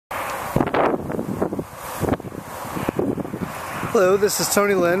Hello, this is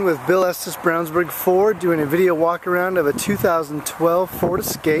Tony Lynn with Bill Estes Brownsburg Ford doing a video walk around of a 2012 Ford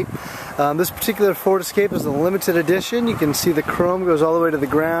Escape. This particular Ford Escape is a limited edition. You can see the chrome goes all the way to the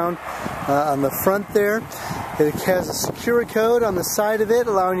ground on the front there. It has a secure code on the side of it,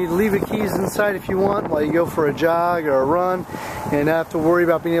 allowing you to leave the keys inside if you want while you go for a jog or a run and not have to worry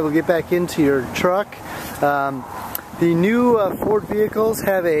about being able to get back into your truck. The new Ford vehicles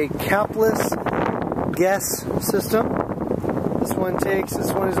have a capless gas system. This one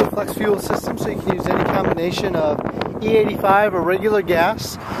is a flex fuel system, so you can use any combination of E85 or regular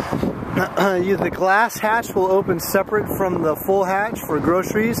gas. The glass hatch will open separate from the full hatch for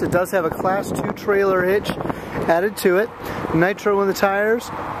groceries. It does have a Class 2 trailer hitch added to it. Nitro in the tires,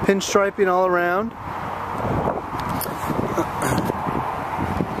 pinstriping all around.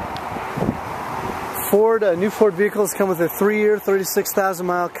 New Ford vehicles come with a 3-year, 36,000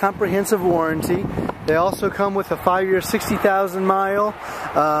 mile comprehensive warranty. They also come with a 5-year, 60,000 mile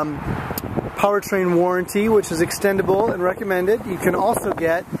powertrain warranty, which is extendable and recommended. You can also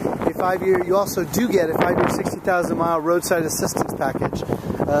get a 5-year, 60,000 mile roadside assistance package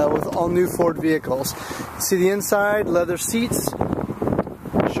with all new Ford vehicles. See the inside, leather seats,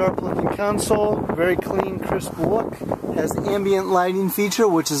 sharp looking console, very clean, crisp look. Has ambient lighting feature,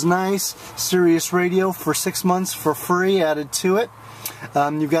 which is nice. Sirius radio for 6 months for free added to it.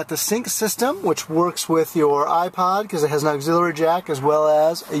 You've got the sync system, which works with your iPod because it has an auxiliary jack as well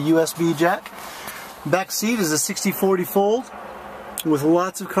as a USB jack. Back seat is a 60/40 fold with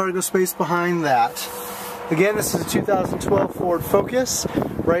lots of cargo space behind that. Again, this is a 2012 Ford Focus.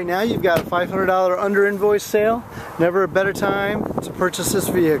 Right now you've got a $500 under invoice sale. Never a better time to purchase this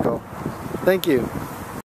vehicle. Thank you.